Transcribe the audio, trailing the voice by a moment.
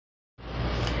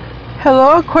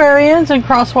Hello Aquarians and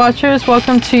cross watchers,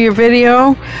 welcome to your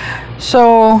video.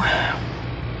 So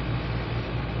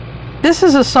this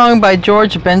is a song by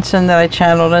George Benson that I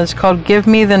channeled, and it's called Give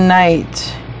Me the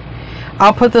Night.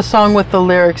 I'll put the song with the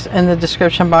lyrics in the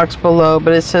description box below,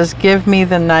 but it says Give Me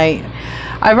the Night.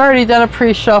 I've already done a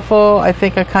pre-shuffle. I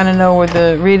think I kind of know where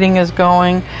the reading is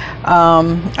going.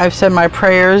 I've said my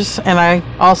prayers, and I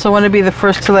also want to be the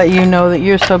first to let you know that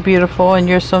you're so beautiful and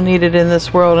you're so needed in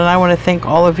this world. And I want to thank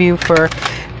all of you for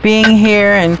being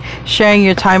here and sharing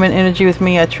your time and energy with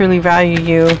me. I truly value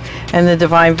you, and the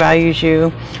divine values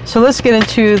you. So let's get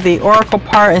into the oracle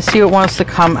part and see what wants to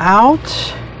come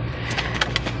out.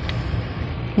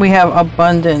 We have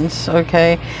abundance,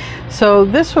 okay? So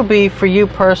this will be for you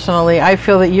personally. I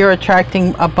feel that you're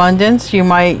attracting abundance. You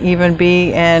might even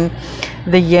be in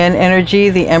the yin energy,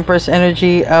 the empress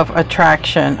energy of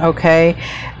attraction, okay?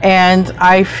 And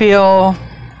I feel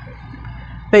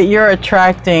that you're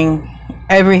attracting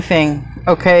everything,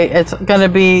 okay? It's going to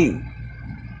be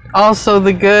also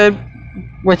the good,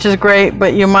 which is great,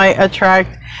 but you might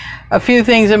attract a few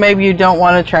things that maybe you don't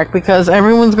want to attract, because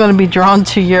everyone's going to be drawn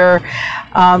to your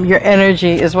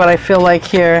energy is what I feel like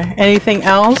here. Anything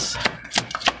else?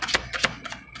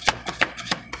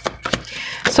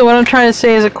 So what I'm trying to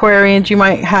say is, Aquarians, you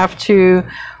might have to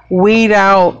weed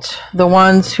out the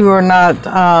ones who are not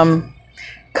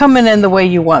coming in the way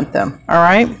you want them, all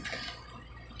right?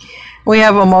 We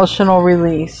have emotional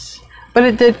release. But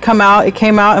it did come out. It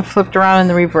came out and flipped around in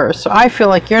the reverse. So I feel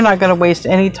like you're not going to waste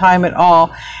any time at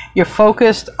all. You're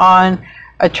focused on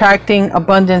attracting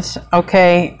abundance,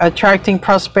 okay? Attracting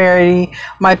prosperity.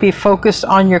 Might be focused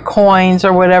on your coins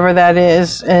or whatever that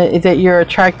is that you're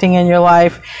attracting in your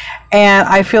life. And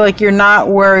I feel like you're not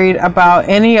worried about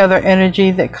any other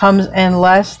energy that comes in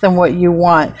less than what you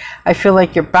want. I feel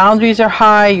like your boundaries are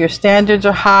high, your standards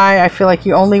are high. I feel like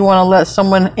you only want to let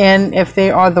someone in if they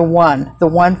are the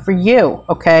one for you,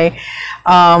 okay?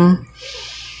 And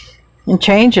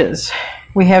changes.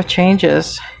 We have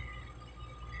changes.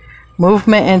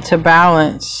 Movement into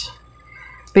balance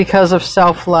because of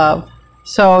self-love.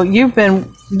 So you've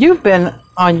been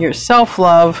on your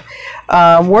self-love,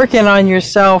 working on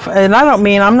yourself, and I don't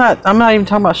mean, I'm not even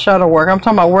talking about shadow work. I'm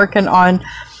talking about working on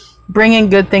bringing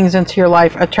good things into your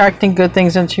life, attracting good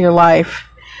things into your life.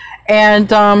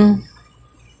 And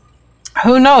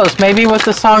who knows, maybe with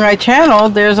the song I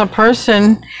channeled, there's a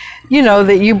person, you know,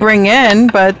 that you bring in,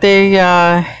 but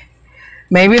they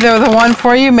maybe they're the one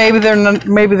for you, maybe they're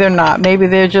not, maybe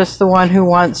they're just the one who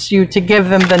wants you to give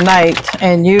them the night,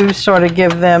 and you sort of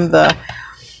give them the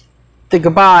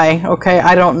goodbye, okay?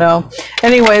 I don't know.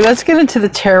 Anyway, let's get into the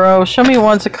tarot. Show me what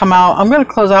wants to come out. I'm going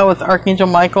to close out with Archangel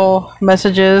Michael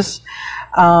messages.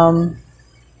 But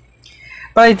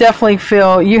I definitely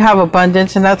feel you have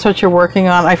abundance, and that's what you're working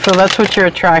on. I feel that's what you're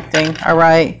attracting, all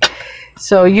right?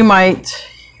 So you might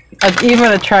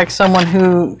even attract someone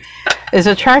who is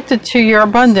attracted to your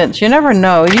abundance. You never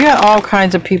know. You got all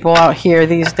kinds of people out here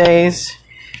these days.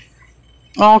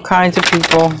 All kinds of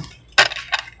people.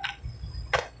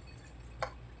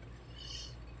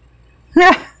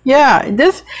 Yeah,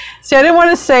 this, see, I didn't want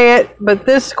to say it, but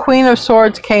this Queen of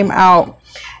Swords came out,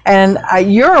 and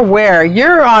you're aware.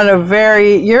 You're on a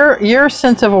very, your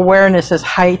sense of awareness is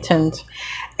heightened,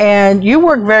 and you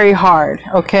work very hard,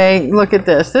 okay? Look at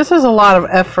this. This is a lot of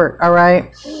effort, all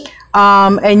right?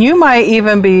 And you might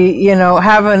even be, you know,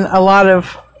 having a lot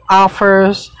of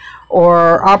offers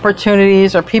or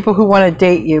opportunities or people who want to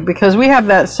date you, because we have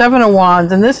that Seven of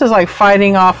Wands, and this is like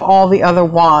fighting off all the other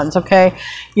wands, okay?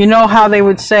 You know how they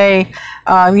would say,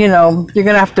 you know, you're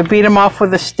gonna have to beat them off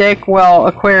with a stick. Well,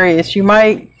 Aquarius, you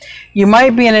might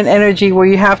be in an energy where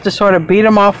you have to sort of beat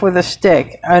them off with a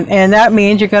stick, and that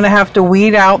means you're going to have to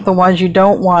weed out the ones you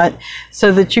don't want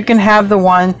so that you can have the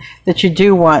one that you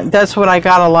do want. That's what I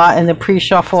got a lot in the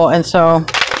pre-shuffle, and so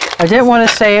I didn't want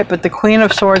to say it, but the Queen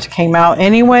of Swords came out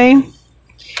anyway,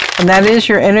 and that is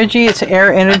your energy. It's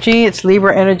air energy, it's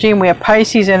Libra energy, and we have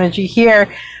Pisces energy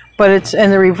here, but it's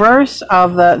in the reverse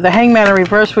of the Hangman in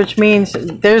reverse, which means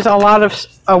there's a lot of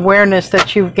awareness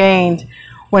that you've gained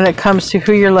when it comes to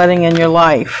who you're letting in your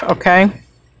life, okay?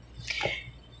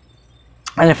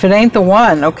 And if it ain't the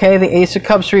one, okay, the Ace of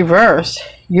Cups reverse,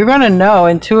 you're going to know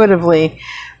intuitively.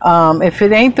 If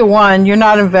it ain't the one, you're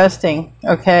not investing,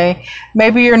 okay?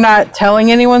 Maybe you're not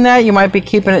telling anyone that. You might be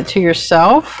keeping it to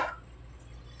yourself.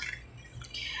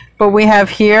 But we have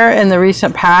here in the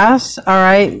recent past, all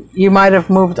right, you might have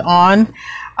moved on.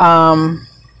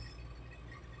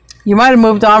 You might have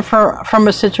moved on from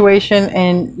a situation,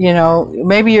 and, you know,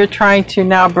 maybe you're trying to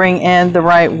now bring in the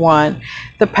right one.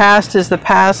 The past is the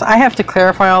past. I have to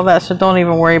clarify all that, so don't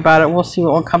even worry about it. We'll see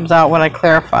what one comes out when I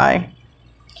clarify.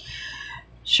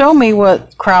 Show me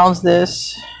what crowns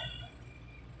this.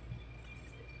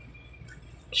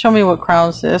 Show me what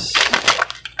crowns this.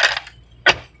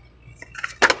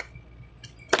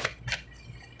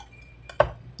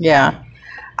 Yeah.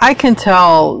 I can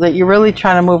tell that you're really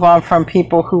trying to move on from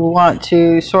people who want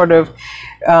to sort of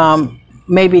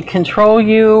maybe control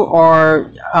you,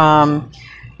 or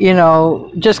you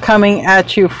know, just coming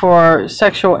at you for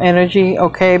sexual energy,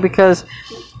 okay? Because,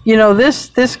 you know, this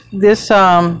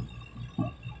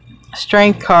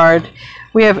Strength card,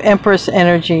 we have Empress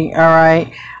energy, all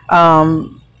right?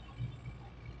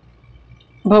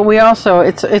 But we also,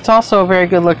 it's also a very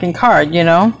good looking card, you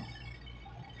know?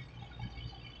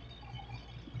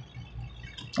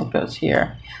 It goes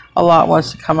here. A lot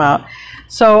wants to come out.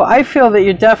 So I feel that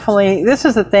you're definitely, this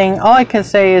is the thing, all I can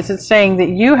say is it's saying that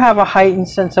you have a heightened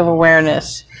sense of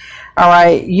awareness. All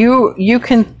right, you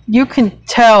can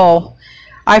tell,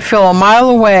 I feel a mile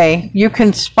away, you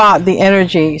can spot the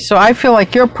energy. So I feel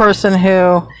like you're a person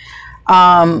who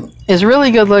is really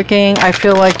good looking. I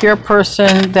feel like you're a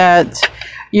person that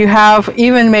you have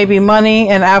even maybe money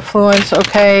and affluence,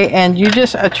 okay, and you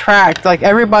just attract, like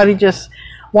everybody just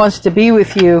wants to be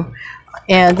with you.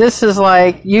 And this is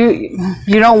like, you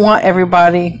don't want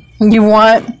everybody. You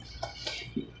want,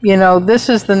 you know, this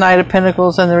is the Knight of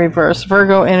Pentacles in the reverse,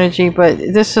 Virgo energy, but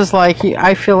this is like,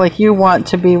 I feel like you want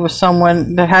to be with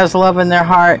someone that has love in their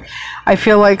heart. I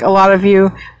feel like a lot of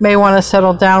you may want to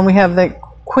settle down. We have the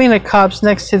Queen of Cups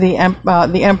next to the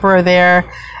Emperor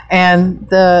there, and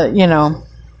the, you know,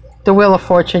 the Wheel of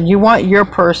Fortune. You want your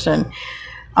person.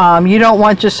 You don't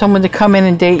want just someone to come in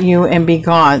and date you and be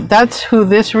gone. That's who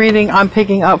this reading I'm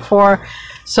picking up for.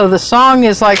 So the song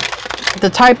is like the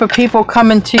type of people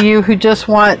coming to you who just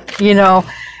want, you know,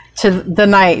 to the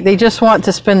night. They just want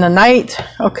to spend the night,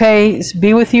 okay,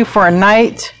 be with you for a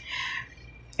night.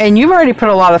 And you've already put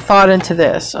a lot of thought into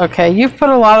this, okay? You've put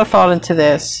a lot of thought into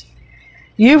this.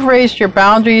 You've raised your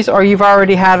boundaries, or you've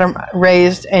already had them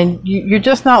raised, and you're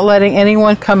just not letting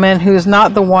anyone come in who's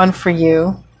not the one for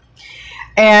you.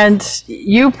 And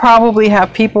you probably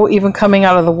have people even coming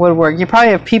out of the woodwork. You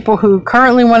probably have people who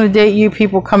currently want to date you,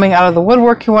 people coming out of the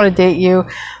woodwork who want to date you,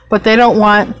 but they don't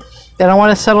want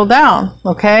to settle down,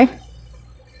 okay?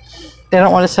 They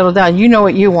don't want to settle down. You know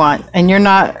what you want, and you're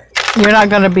not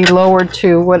going to be lowered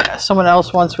to what someone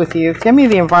else wants with you. Give me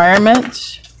the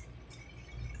environment.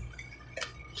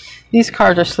 These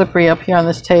cards are slippery up here on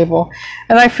this table.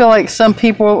 And I feel like some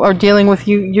people are dealing with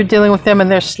you, you're dealing with them,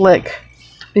 and they're slick.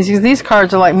 Because these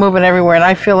cards are like moving everywhere, and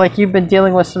I feel like you've been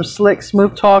dealing with some slick,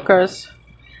 smooth talkers.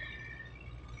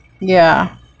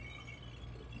 Yeah.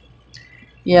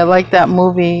 Yeah, like that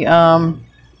movie. I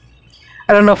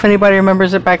don't know if anybody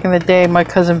remembers it back in the day, My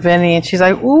Cousin Vinny, and she's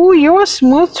like, ooh, you're a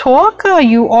smooth talker.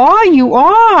 You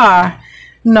are.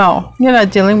 No, you're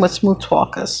not dealing with smooth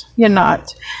talkers. You're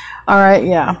not. All right,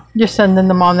 yeah. You're sending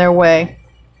them on their way.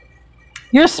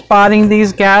 You're spotting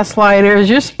these gaslighters.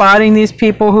 You're spotting these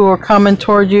people who are coming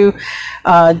toward you.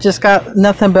 Just got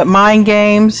nothing but mind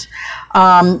games.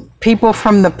 People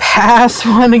from the past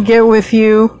want to get with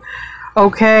you.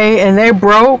 Okay, and they're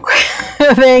broke.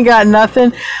 They ain't got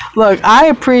nothing. Look, I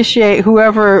appreciate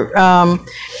whoever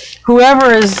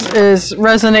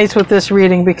resonates with this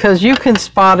reading, because you can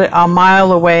spot it a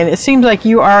mile away, and it seems like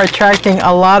you are attracting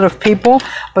a lot of people,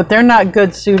 but they're not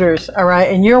good suitors, all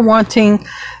right? And you're wanting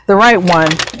the right one,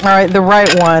 all right, the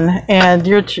right one, and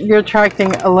you're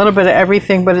attracting a little bit of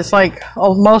everything, but it's like,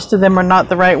 oh, most of them are not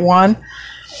the right one.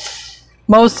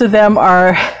 Most of them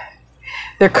are,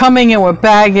 they're coming in with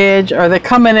baggage, or they're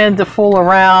coming in to fool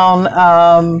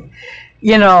around.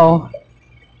 You know,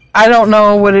 I don't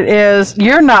know what it is.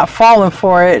 You're not falling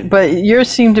for it, but you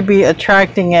seem to be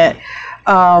attracting it.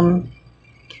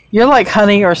 You're like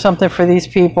honey or something for these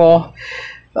people.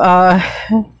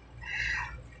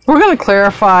 We're going to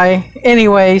clarify.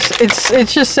 Anyways,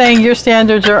 it's just saying your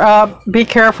standards are up. Be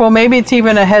careful. Maybe it's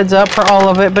even a heads up for all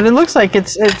of it, but it looks like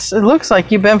it looks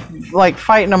like you've been like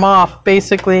fighting them off,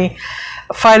 basically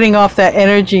fighting off that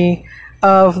energy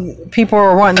of people who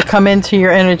are wanting to come into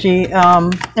your energy,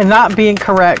 and not being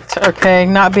correct, okay?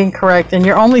 Not being correct, and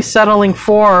you're only settling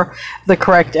for the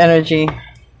correct energy.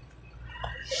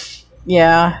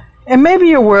 Yeah. And maybe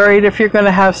you're worried if you're going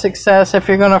to have success, if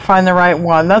you're going to find the right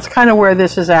one. That's kind of where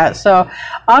this is at. So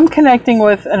I'm connecting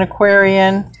with an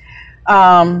Aquarian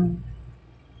who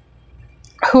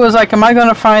is like, am I going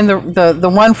to find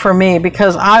the one for me?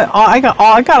 Because I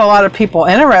got a lot of people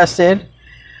interested.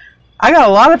 I got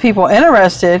a lot of people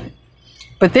interested,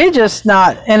 but they're just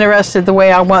not interested the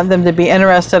way I want them to be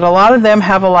interested. A lot of them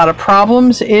have a lot of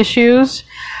problems, issues.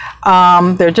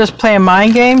 They're just playing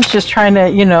mind games, just trying to,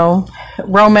 you know,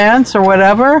 romance or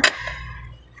whatever.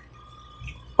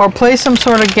 or play some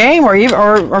sort of game, or even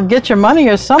or get your money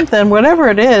or something, whatever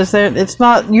it is. That it's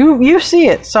not you see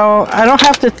it, so I don't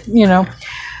have to, you know.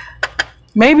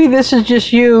 Maybe this is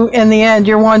just you in the end.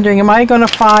 You're wondering, am I going to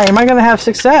have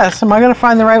success? Am I going to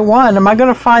find the right one? Am I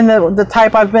going to find the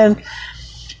type I've been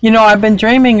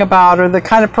dreaming about, or the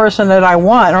kind of person that I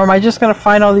want? Or am I just going to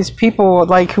find all these people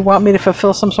like who want me to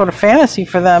fulfill some sort of fantasy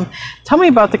for them? Tell me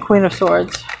about the Queen of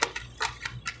Swords.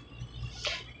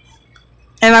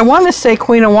 And I want to say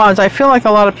Queen of Wands. I feel like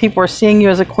a lot of people are seeing you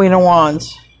as a Queen of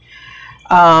Wands.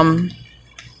 And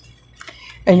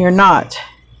you're not.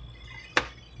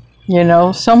 You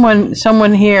know,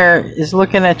 someone here is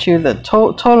looking at you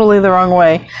totally the wrong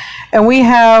way. And we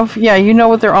have, yeah, you know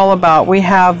what they're all about. We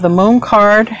have the Moon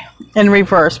card in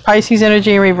reverse, Pisces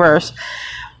energy in reverse.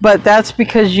 But that's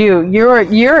because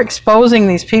you're exposing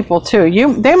these people too.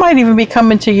 They might even be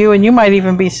coming to you, and you might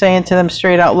even be saying to them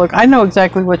straight out, look, I know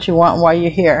exactly what you want and why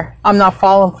you're here. I'm not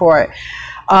falling for it.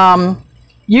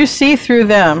 You see through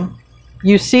them.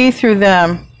 You see through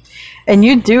them. And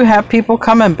you do have people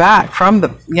coming back from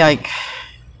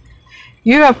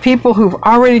you have people who've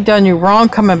already done you wrong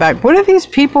coming back. What are these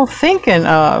people thinking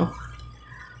of?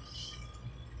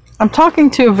 I'm talking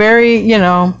to a very, you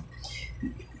know,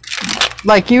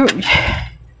 like you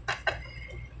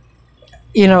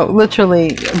know,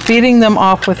 literally beating them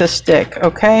off with a stick,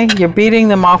 okay? You're beating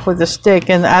them off with a stick,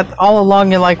 and all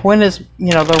along you're like, when is,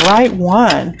 you know, the right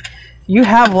one? You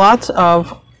have lots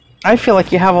of, I feel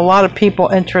like you have a lot of people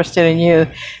interested in you,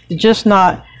 just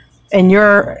not, and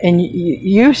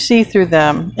you see through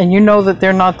them, and you know that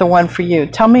they're not the one for you.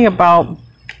 Tell me about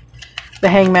the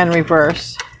Hangman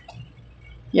reverse.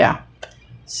 Yeah.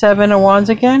 7 of Wands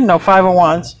again? No, 5 of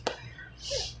Wands.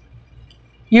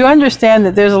 You understand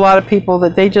that there's a lot of people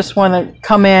that they just want to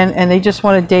come in and they just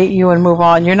want to date you and move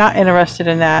on. You're not interested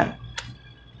in that.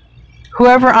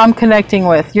 Whoever I'm connecting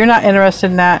with, you're not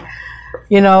interested in that.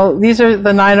 You know, these are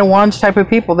the 9 of Wands type of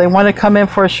people. They want to come in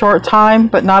for a short time,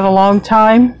 but not a long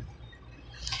time.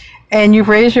 And you've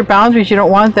raised your boundaries. You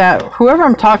don't want that. Whoever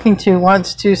I'm talking to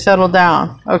wants to settle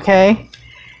down, okay?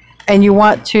 And you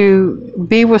want to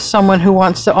be with someone who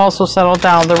wants to also settle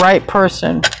down, the right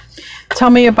person. Tell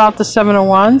me about the 7 of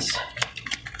Wands.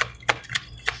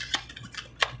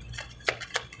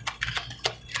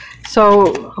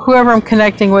 So whoever I'm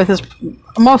connecting with is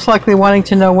most likely wanting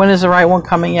to know when is the right one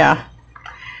coming. Yeah.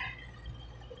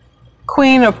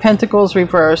 Queen of Pentacles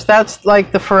reverse. That's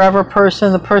like the forever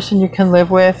person, the person you can live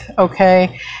with,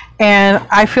 okay? And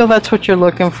I feel that's what you're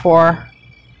looking for.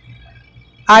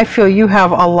 I feel you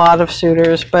have a lot of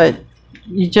suitors, but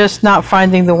you're just not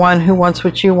finding the one who wants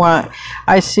what you want.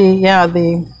 I see, yeah,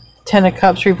 the 10 of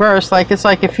Cups reverse. Like, it's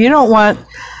like if you don't want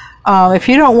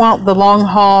the long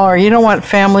haul, or you don't want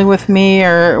family with me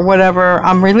or whatever,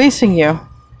 I'm releasing you.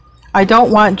 I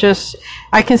don't want just,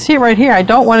 I can see it right here. I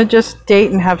don't want to just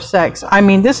date and have sex. I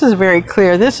mean, this is very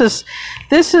clear. This is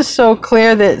so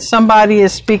clear that somebody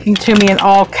is speaking to me in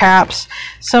all caps.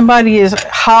 Somebody is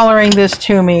hollering this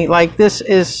to me. Like, this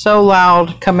is so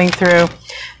loud coming through.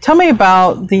 Tell me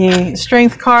about the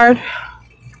Strength card.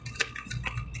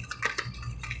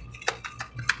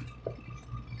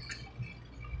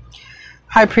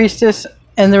 High Priestess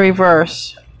in the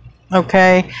reverse.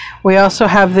 Okay, we also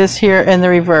have this here in the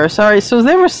reverse. All right, so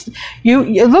there was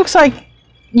it looks like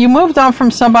you moved on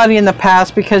from somebody in the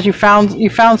past because you found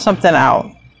something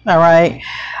out. All right,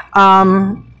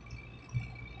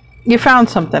 you found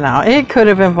something out. It could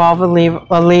have involved a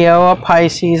Leo, a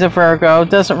Pisces, a Virgo.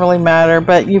 Doesn't really matter,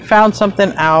 but you found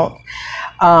something out,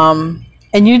 and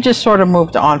you just sort of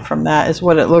moved on from that. Is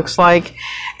what it looks like,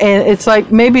 and it's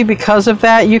like maybe because of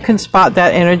that you can spot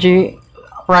that energy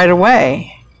right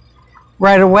away.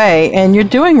 And you're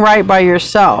doing right by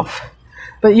yourself,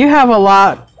 but you have a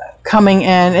lot coming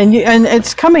in, and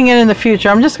it's coming in the future.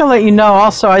 I'm just going to let you know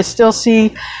also, I still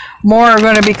see more are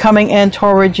going to be coming in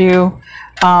towards you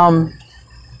for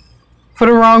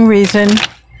the wrong reason,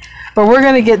 but we're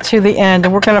going to get to the end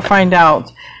and we're going to find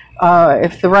out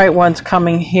if the right one's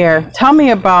coming here. Tell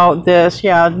me about this.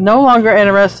 Yeah, no longer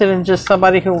interested in just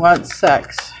somebody who wants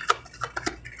sex.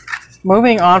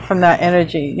 Moving on from that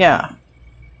energy. Yeah.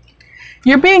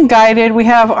 You're being guided. We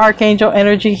have Archangel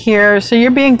energy here. So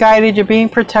you're being guided. You're being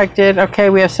protected.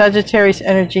 Okay, we have Sagittarius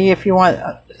energy if you want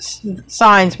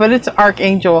signs, but it's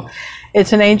Archangel.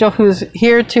 It's an angel who's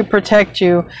here to protect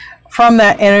you from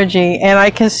that energy. And I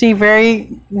can see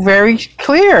very, very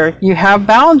clear. You have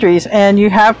boundaries and you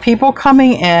have people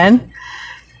coming in.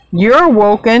 You're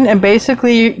awoken, and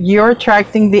basically you're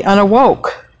attracting the unawoke.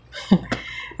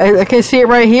 I can see it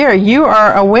right here. You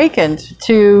are awakened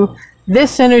to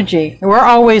this energy, we're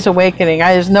always awakening.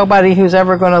 There's nobody who's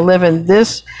ever going to live in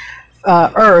this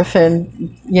earth,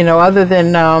 and you know, other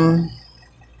than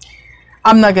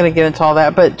I'm not going to get into all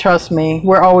that, but trust me,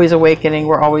 we're always awakening,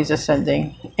 we're always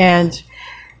ascending. And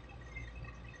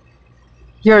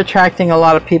you're attracting a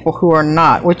lot of people who are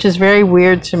not, which is very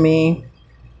weird to me.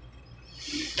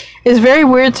 It's very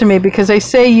weird to me because they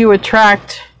say you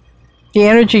attract the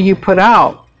energy you put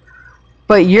out,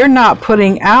 but you're not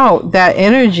putting out that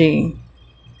energy.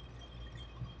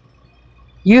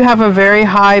 You have a very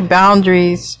high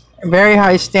boundaries, very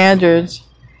high standards.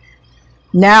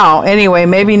 Now, anyway,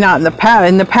 maybe not in the past.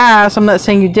 In the past, I'm not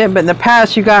saying you did, but in the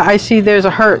past, you got. I see there's a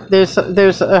hurt. There's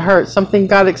a hurt. Something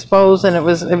got exposed, and it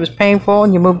was painful,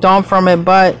 and you moved on from it.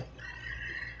 But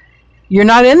you're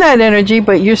not in that energy,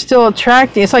 but you're still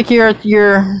attracting. It's like you're.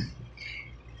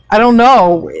 I don't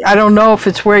know. I don't know if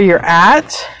it's where you're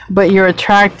at, but you're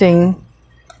attracting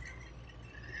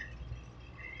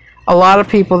a lot of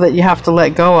people that you have to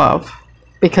let go of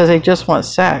because they just want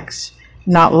sex,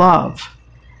 not love.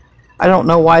 I don't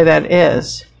know why that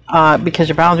is, because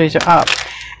your boundaries are up.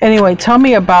 Anyway, tell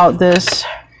me about this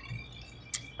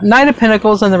Knight of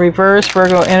Pentacles in the reverse,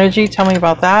 Virgo energy. Tell me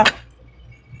about that.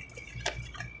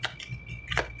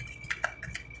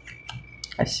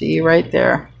 I see you right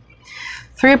there.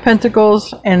 Three of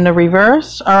Pentacles in the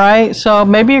reverse. All right, so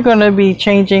maybe you're going to be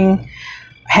changing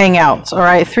hangouts. All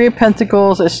right, Three of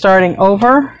Pentacles is starting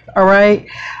over. All right.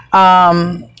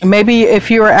 Maybe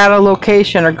if you were at a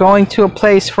location or going to a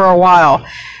place for a while,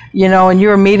 you know, and you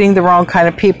were meeting the wrong kind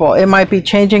of people, it might be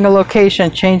changing a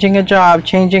location, changing a job,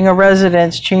 changing a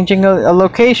residence, changing a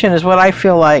location is what I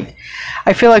feel like.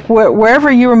 I feel like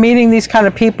wherever you were meeting these kind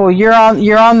of people, you're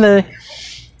on the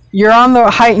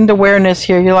heightened awareness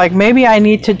here. You're like, maybe I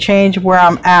need to change where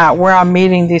I'm at, where I'm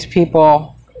meeting these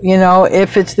people. You know,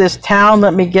 if it's this town,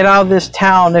 let me get out of this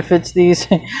town. If it's these,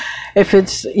 if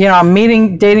it's, you know, I'm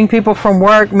dating people from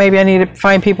work, maybe I need to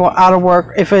find people out of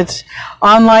work. If it's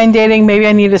online dating, maybe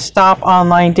I need to stop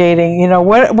online dating. You know,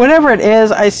 whatever it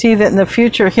is, I see that in the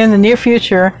future, here in the near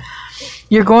future,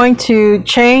 you're going to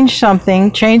change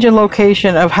something, change a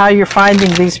location of how you're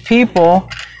finding these people,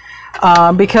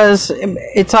 because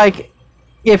it's like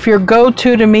if your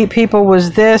go-to to meet people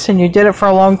was this and you did it for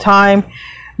a long time,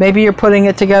 maybe you're putting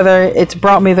it together, it's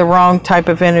brought me the wrong type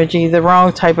of energy, the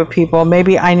wrong type of people.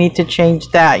 Maybe I need to change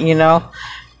that, you know.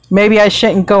 Maybe I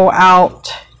shouldn't go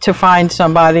out to find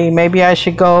somebody. Maybe I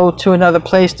should go to another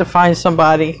place to find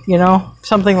somebody, you know.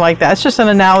 Something like that. It's just an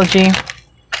analogy.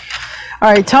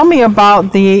 All right, tell me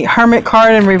about the Hermit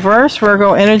card in reverse,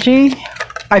 Virgo energy.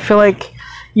 I feel like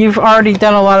you've already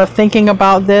done a lot of thinking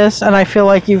about this, and I feel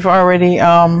like you've already,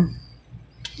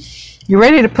 you're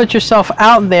ready to put yourself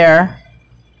out there.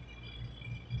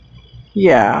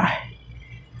 Yeah.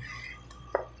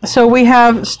 So we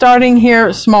have starting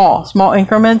here small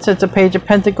increments. It's a Page of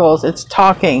Pentacles. It's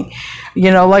talking.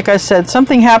 You know, like I said,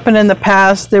 something happened in the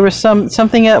past. There was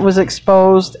something that was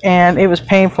exposed and it was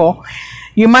painful.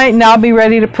 You might now be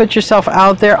ready to put yourself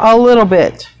out there a little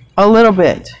bit,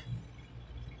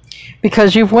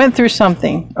 because you've went through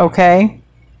something, okay?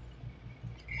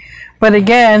 But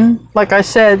again, like I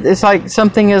said, it's like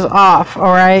something is off,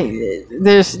 all right?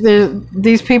 There's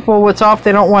these people, what's off,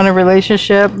 they don't want a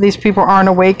relationship. These people aren't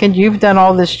awakened. You've done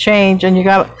all this change, and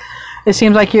it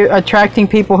seems like you're attracting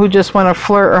people who just want to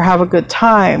flirt or have a good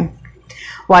time.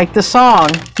 Like the song,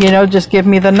 you know, just give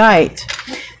me the night.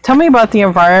 Tell me about the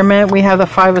environment. We have the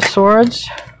Five of Swords.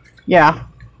 Yeah.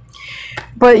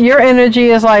 But your energy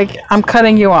is like, I'm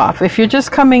cutting you off. If you're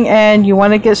just coming in, you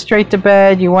want to get straight to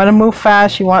bed, you want to move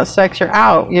fast, you want sex, you're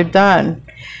out. You're done.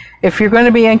 If you're going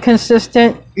to be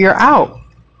inconsistent, you're out.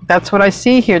 That's what I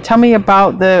see here. Tell me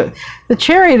about the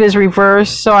Chariot is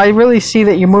reversed, so I really see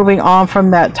that you're moving on from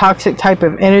that toxic type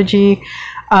of energy.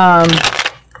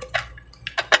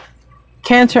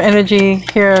 Cancer energy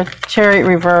here, Chariot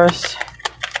reverse.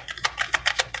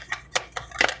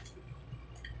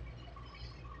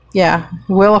 Yeah,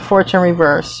 Wheel of Fortune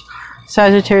reverse,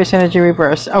 Sagittarius energy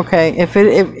reverse. Okay,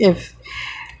 if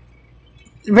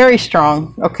very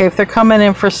strong. Okay, if they're coming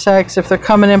in for sex, if they're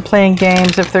coming in playing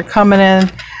games, if they're coming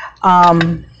in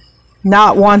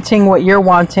not wanting what you're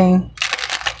wanting,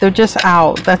 they're just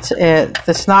out. That's it.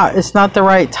 It's not the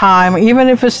right time. Even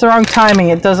if it's the wrong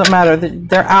timing, it doesn't matter.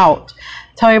 They're out.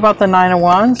 Tell me about the Nine of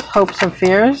Wands, hopes and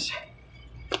fears.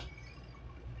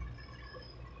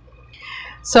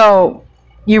 So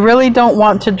you really don't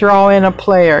want to draw in a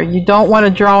player. You don't want to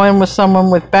draw in with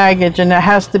someone with baggage, and it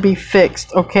has to be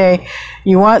fixed, okay?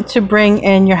 You want to bring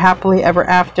in your happily ever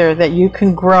after, that you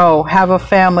can grow, have a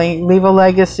family, leave a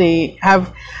legacy,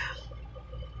 have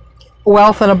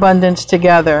wealth and abundance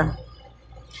together.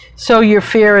 So your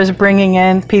fear is bringing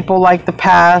in people like the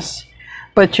past,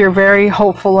 but you're very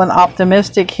hopeful and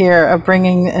optimistic here of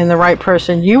bringing in the right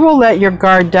person. You will let your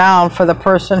guard down for the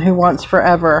person who wants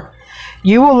forever.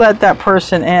 You will let that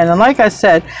person in. And like I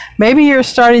said, maybe you're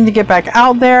starting to get back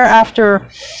out there after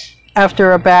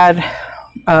a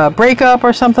bad breakup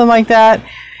or something like that.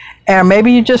 And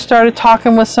maybe you just started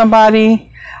talking with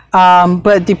somebody.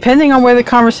 But depending on where the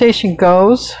conversation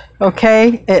goes,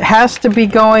 okay, it has to be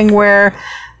going where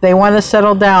they want to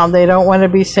settle down. They don't want to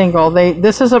be single.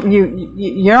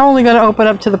 You're only going to open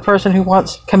up to the person who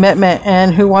wants commitment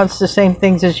and who wants the same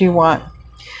things as you want.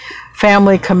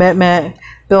 Family, commitment,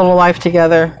 build a life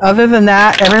together. Other than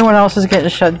that, everyone else is getting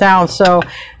shut down. So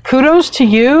kudos to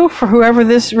you for whoever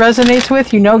this resonates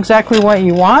with. You know exactly what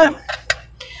you want.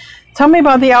 Tell me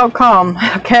about the outcome,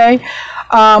 okay?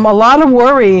 A lot of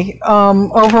worry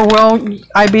over will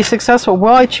I be successful?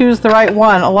 Will I choose the right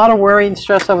one? A lot of worry and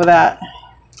stress over that.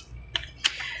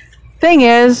 Thing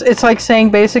is, it's like saying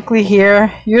basically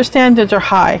here, your standards are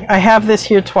high. I have this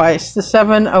here twice. The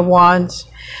Seven of Wands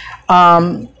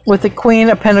with the Queen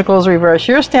of Pentacles reversed.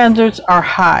 Your standards are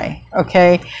high,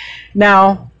 okay?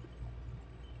 Now,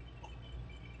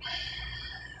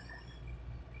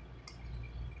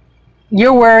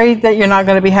 you're worried that you're not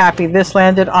going to be happy. This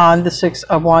landed on the Six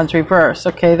of Wands reverse.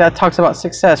 Okay, that talks about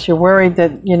success. You're worried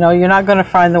that, you know, you're not going to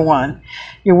find the one.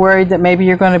 You're worried that maybe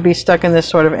you're going to be stuck in this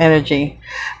sort of energy.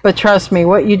 But trust me,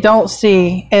 what you don't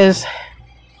see is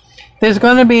there's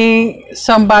going to be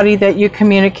somebody that you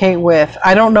communicate with.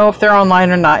 I don't know if they're online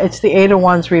or not. It's the Eight of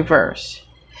Wands reverse.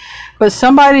 But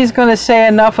somebody's going to say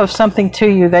enough of something to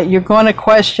you that you're going to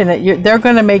question it. They're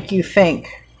going to make you think.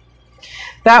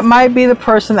 That might be the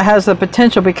person that has the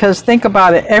potential, because think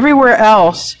about it. Everywhere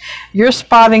else, you're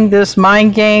spotting this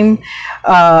mind game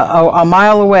a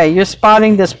mile away. You're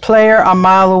spotting this player a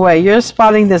mile away. You're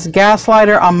spotting this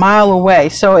gaslighter a mile away.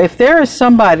 So if there is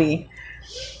somebody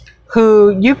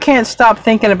who you can't stop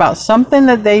thinking about something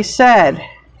that they said,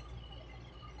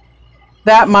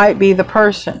 that might be the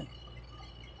person.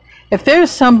 If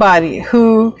there's somebody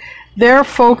who their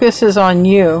focus is on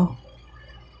you,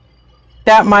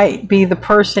 that might be the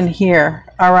person here.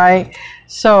 All right,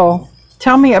 so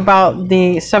tell me about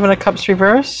the Seven of Cups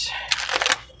reverse.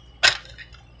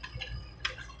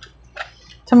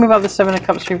 Tell me about the Seven of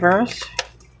Cups reverse.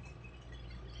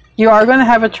 You are going to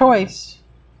have a choice,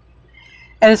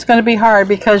 and it's going to be hard,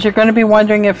 because you're going to be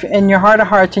wondering if in your heart of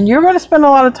hearts, and you're going to spend a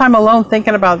lot of time alone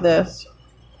thinking about this.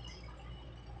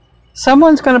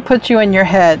 Someone's going to put you in your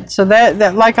head. So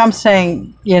that like I'm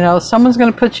saying, you know, someone's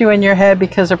going to put you in your head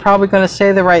because they're probably going to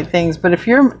say the right things. But if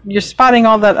you're spotting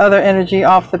all that other energy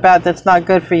off the bat that's not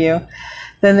good for you,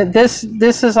 then this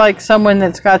is like someone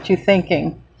that's got you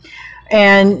thinking.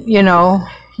 And, you know,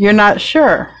 you're not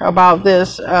sure about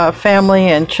this family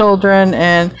and children,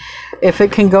 and if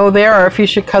it can go there or if you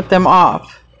should cut them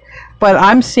off. But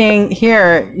I'm seeing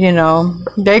here, you know,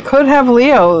 they could have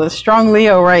Leo, a strong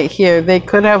Leo right here. They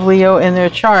could have Leo in their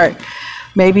chart.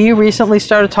 Maybe you recently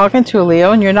started talking to a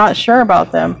Leo and you're not sure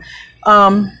about them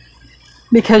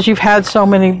because you've had so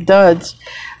many duds.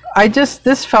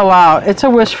 This fell out. It's a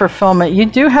wish fulfillment. You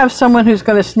do have someone who's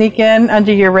going to sneak in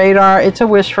under your radar. It's a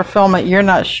wish fulfillment. You're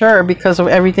not sure because of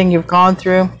everything you've gone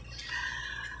through.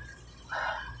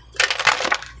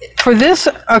 For this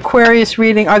Aquarius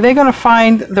reading, are they going to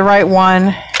find the right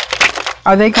one?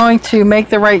 Are they going to make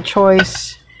the right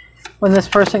choice when this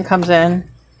person comes in?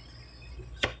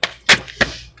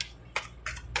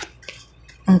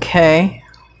 Okay.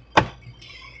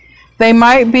 They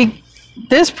might be,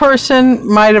 this person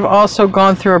might have also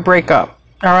gone through a breakup.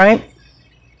 All right.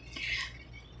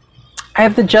 I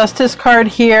have the Justice card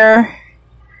here.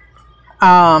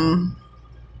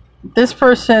 This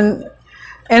person,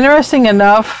 interesting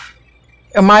enough,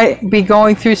 it might be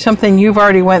going through something you've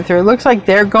already went through. It looks like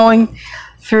they're going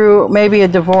through maybe a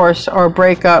divorce or a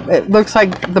breakup. It looks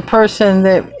like the person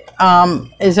that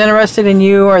is interested in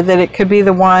you, or that it could be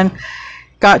the one,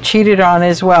 got cheated on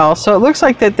as well. So it looks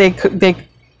like that they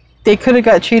could have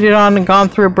got cheated on and gone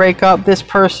through a breakup, this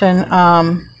person,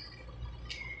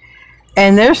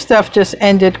 and their stuff just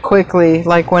ended quickly,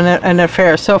 like when an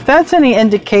affair. So if that's any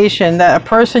indication that a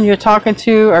person you're talking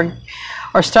to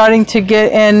or starting to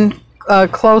get in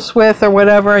close with or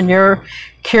whatever, and you're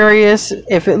curious,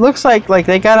 if it looks like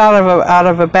they got out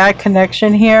of a bad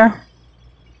connection here,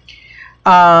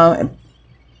 that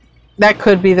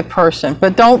could be the person.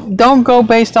 But don't go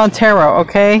based on tarot,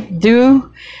 okay?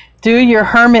 Do your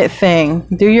hermit thing.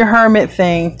 Do your hermit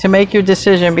thing to make your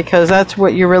decision, because that's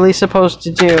what you're really supposed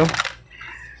to do.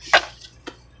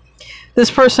 This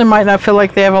person might not feel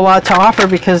like they have a lot to offer,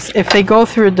 because if they go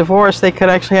through a divorce, they could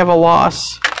actually have a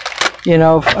loss. you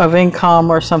know, of income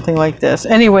or something like this.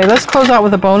 Anyway, let's close out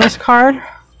with a bonus card.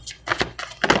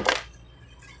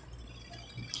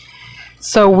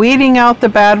 So weeding out the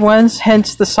bad ones,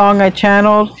 hence the song I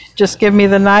channeled, Just Give Me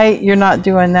the Night. You're not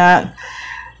doing that.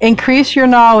 Increase your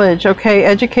knowledge. Okay,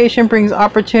 education brings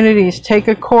opportunities. Take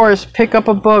a course, pick up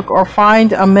a book, or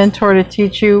find a mentor to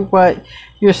teach you what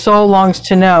your soul longs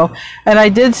to know. And I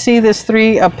did see this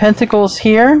 3 of Pentacles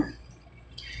here.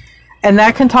 And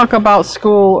that can talk about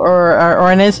school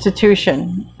or an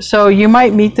institution. So you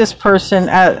might meet this person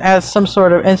at some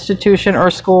sort of institution or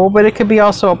school, but it could be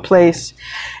also a place.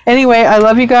 Anyway, I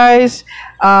love you guys.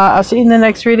 I'll see you in the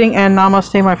next reading, and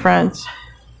namaste, my friends.